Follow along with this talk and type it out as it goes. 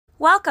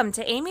Welcome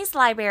to Amy's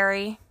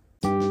Library.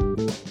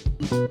 The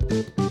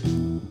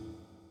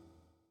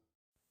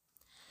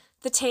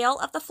Tale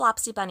of the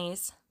Flopsy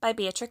Bunnies by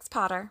Beatrix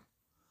Potter.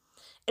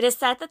 It is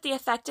said that the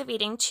effect of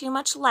eating too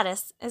much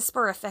lettuce is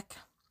sporific.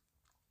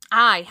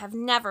 I have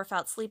never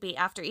felt sleepy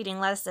after eating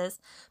lettuces,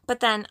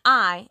 but then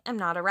I am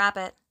not a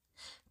rabbit.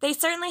 They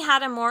certainly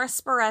had a more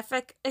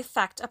sporific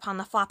effect upon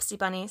the Flopsy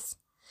Bunnies.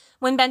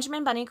 When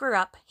Benjamin Bunny grew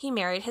up, he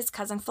married his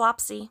cousin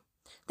Flopsy.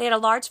 They had a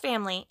large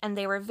family, and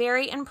they were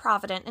very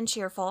improvident and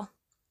cheerful.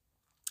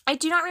 I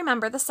do not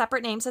remember the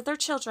separate names of their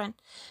children.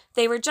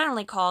 They were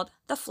generally called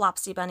the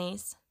Flopsy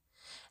Bunnies.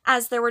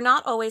 As there were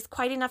not always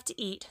quite enough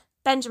to eat,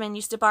 Benjamin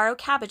used to borrow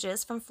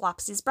cabbages from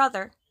Flopsy's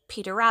brother,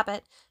 Peter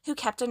Rabbit, who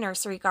kept a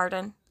nursery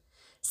garden.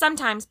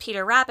 Sometimes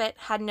Peter Rabbit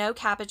had no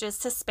cabbages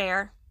to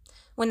spare.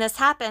 When this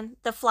happened,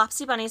 the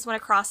Flopsy Bunnies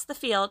went across the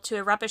field to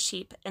a rubbish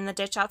heap in the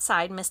ditch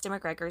outside Mr.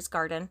 McGregor's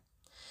garden.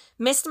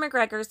 Mr.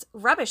 McGregor's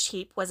rubbish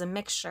heap was a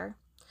mixture.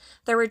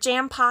 There were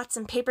jam pots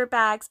and paper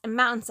bags and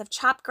mountains of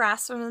chopped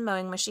grass from the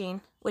mowing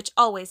machine, which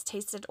always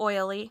tasted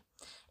oily,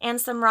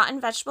 and some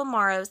rotten vegetable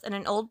marrows and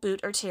an old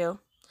boot or two.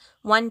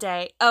 One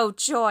day, oh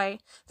joy,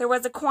 there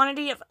was a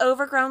quantity of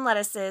overgrown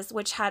lettuces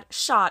which had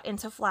shot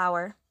into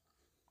flower.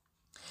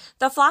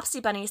 The Flopsy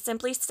Bunnies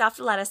simply stuffed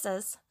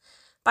lettuces.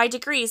 By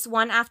degrees,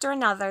 one after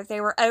another,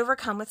 they were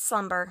overcome with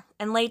slumber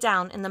and lay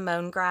down in the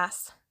mown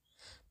grass.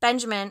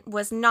 Benjamin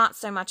was not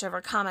so much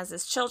overcome as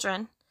his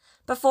children.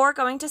 Before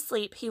going to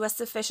sleep, he was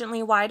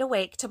sufficiently wide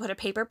awake to put a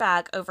paper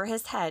bag over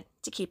his head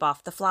to keep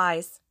off the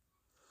flies.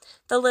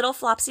 The little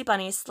Flopsy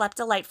Bunnies slept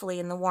delightfully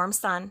in the warm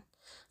sun.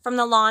 From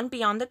the lawn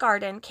beyond the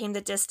garden came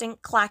the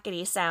distant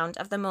clackety sound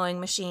of the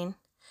mowing machine.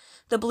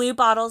 The blue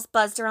bottles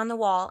buzzed around the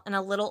wall, and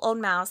a little old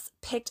mouse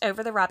picked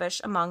over the rubbish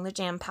among the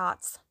jam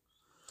pots.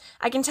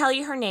 I can tell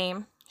you her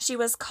name. She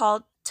was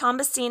called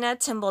Thomasina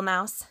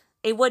Timblemouse,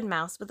 a wood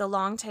mouse with a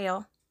long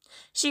tail.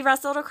 She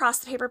rustled across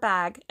the paper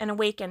bag and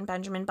awakened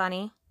Benjamin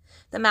Bunny.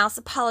 The mouse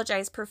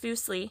apologized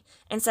profusely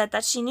and said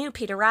that she knew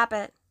Peter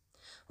Rabbit.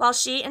 While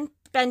she and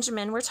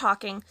Benjamin were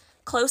talking,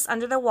 close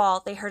under the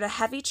wall they heard a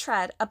heavy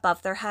tread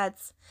above their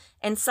heads,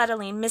 and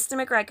suddenly Mr.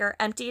 McGregor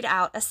emptied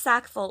out a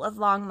sackful of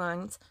long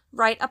moons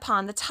right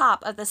upon the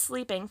top of the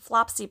sleeping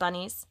Flopsy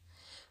Bunnies.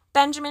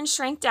 Benjamin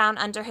shrank down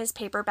under his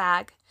paper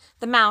bag.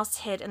 The mouse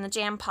hid in the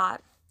jam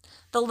pot.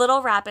 The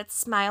little rabbits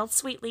smiled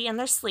sweetly in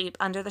their sleep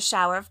under the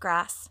shower of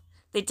grass.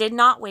 They did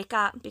not wake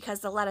up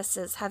because the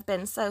lettuces have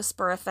been so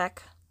sporific.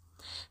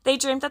 They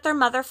dreamed that their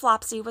mother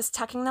Flopsy was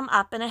tucking them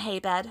up in a hay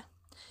bed.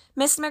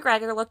 Mr.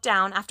 McGregor looked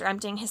down after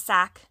emptying his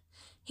sack.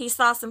 He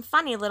saw some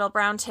funny little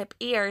brown tip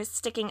ears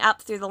sticking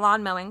up through the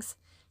lawn mowings.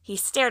 He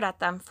stared at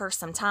them for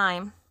some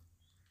time.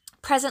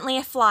 Presently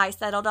a fly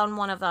settled on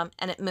one of them,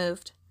 and it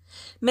moved.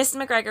 Mr.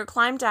 McGregor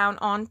climbed down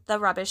on the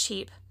rubbish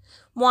heap.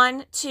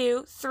 1,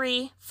 2,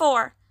 3,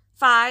 4,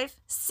 5,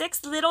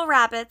 6 little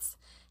rabbits,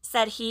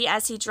 said he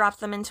as he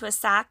dropped them into a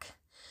sack.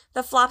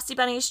 The Flopsy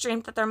Bunnies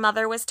dreamed that their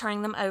mother was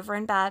turning them over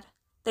in bed.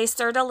 They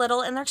stirred a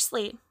little in their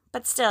sleep,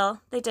 but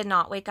still they did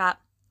not wake up.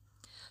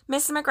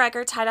 Mr.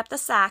 McGregor tied up the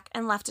sack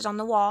and left it on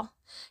the wall.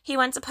 He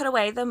went to put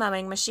away the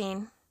mowing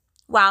machine.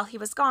 While he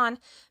was gone,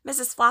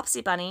 Mrs.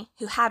 Flopsy Bunny,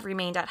 who had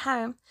remained at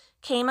home,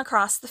 came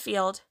across the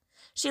field.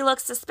 She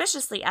looked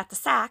suspiciously at the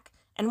sack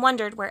and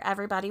wondered where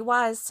everybody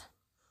was.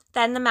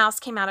 Then the mouse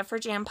came out of her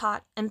jam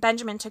pot, and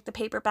Benjamin took the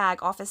paper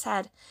bag off his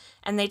head,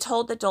 and they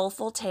told the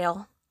doleful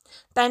tale.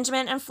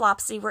 Benjamin and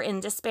Flopsy were in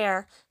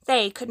despair.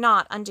 They could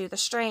not undo the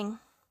string.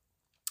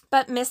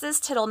 But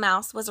Mrs.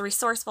 Tittlemouse was a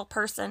resourceful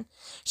person.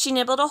 She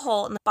nibbled a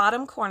hole in the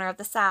bottom corner of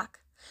the sack.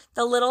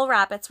 The little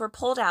rabbits were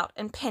pulled out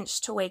and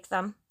pinched to wake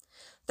them.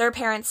 Their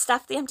parents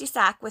stuffed the empty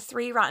sack with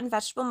 3 rotten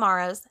vegetable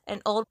marrows,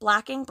 an old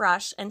blacking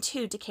brush, and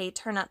 2 decayed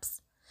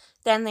turnips.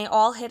 Then they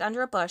all hid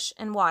under a bush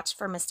and watched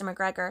for Mr.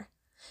 McGregor.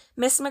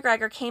 Mr.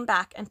 McGregor came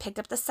back and picked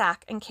up the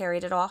sack and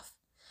carried it off.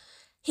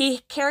 He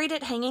carried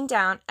it hanging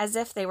down as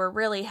if they were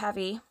really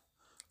heavy.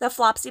 The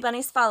Flopsy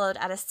Bunnies followed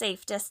at a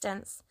safe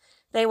distance.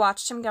 They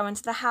watched him go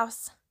into the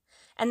house,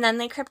 and then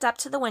they crept up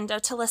to the window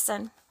to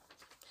listen.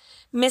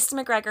 Mr.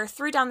 McGregor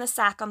threw down the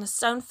sack on the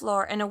stone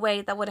floor in a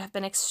way that would have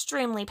been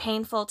extremely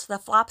painful to the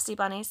Flopsy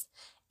Bunnies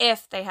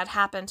if they had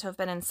happened to have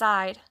been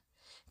inside.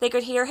 They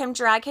could hear him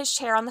drag his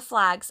chair on the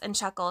flags and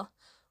chuckle.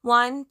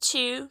 1,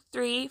 2,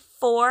 3,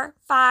 4,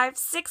 5,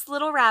 6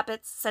 little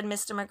rabbits, said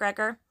Mr.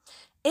 McGregor.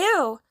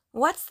 Ew,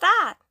 what's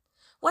that?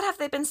 What have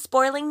they been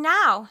spoiling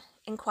now?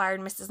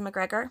 Inquired Mrs.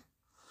 McGregor.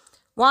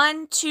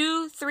 1,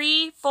 2,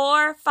 3,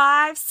 4,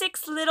 5,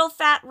 6 little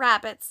fat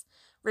rabbits,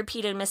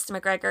 repeated Mr.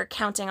 McGregor,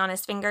 counting on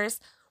his fingers.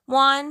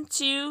 1,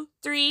 2,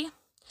 3.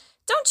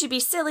 Don't you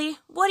be silly.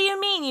 What do you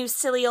mean, you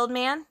silly old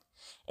man?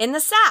 In the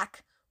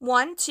sack.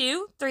 1,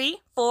 2, 3,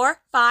 4,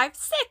 5,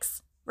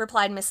 6,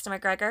 replied Mr.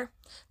 McGregor.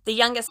 The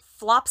youngest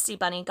Flopsy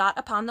Bunny got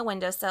upon the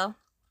windowsill.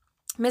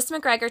 Miss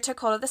McGregor took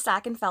hold of the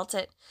sack and felt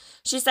it.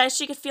 She said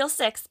she could feel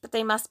 6, but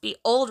they must be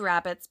old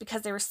rabbits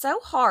because they were so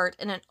hard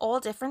and in all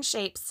different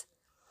shapes.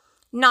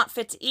 Not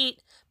fit to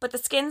eat, but the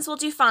skins will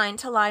do fine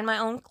to line my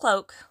own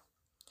cloak.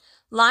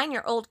 "Line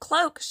your old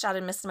cloak,"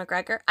 shouted Mr.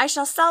 McGregor. "I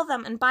shall sell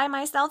them and buy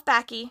myself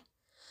baccy.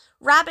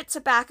 Rabbit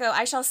tobacco,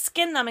 I shall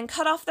skin them and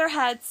cut off their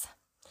heads."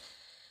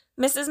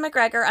 Mrs.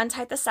 McGregor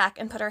untied the sack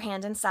and put her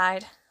hand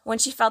inside. When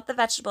she felt the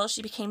vegetables,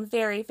 she became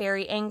very,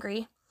 very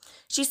angry.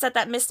 She said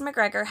that Mr.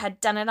 McGregor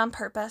had done it on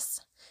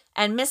purpose.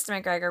 And Mr.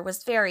 McGregor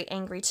was very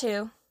angry,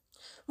 too.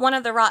 One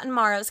of the rotten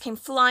marrows came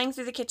flying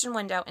through the kitchen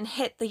window and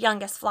hit the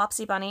youngest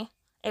Flopsy Bunny.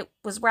 It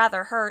was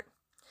rather hurt.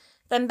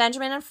 Then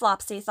Benjamin and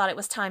Flopsy thought it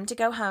was time to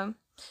go home.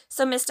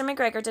 So Mr.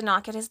 McGregor did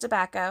not get his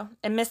tobacco,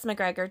 and Miss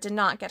McGregor did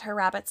not get her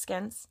rabbit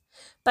skins.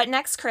 But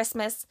next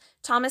Christmas,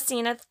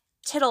 Thomasina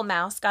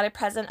Tittlemouse got a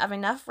present of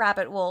enough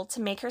rabbit wool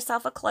to make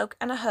herself a cloak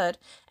and a hood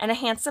and a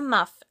handsome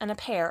muff and a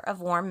pair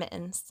of warm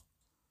mittens.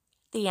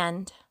 The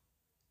end.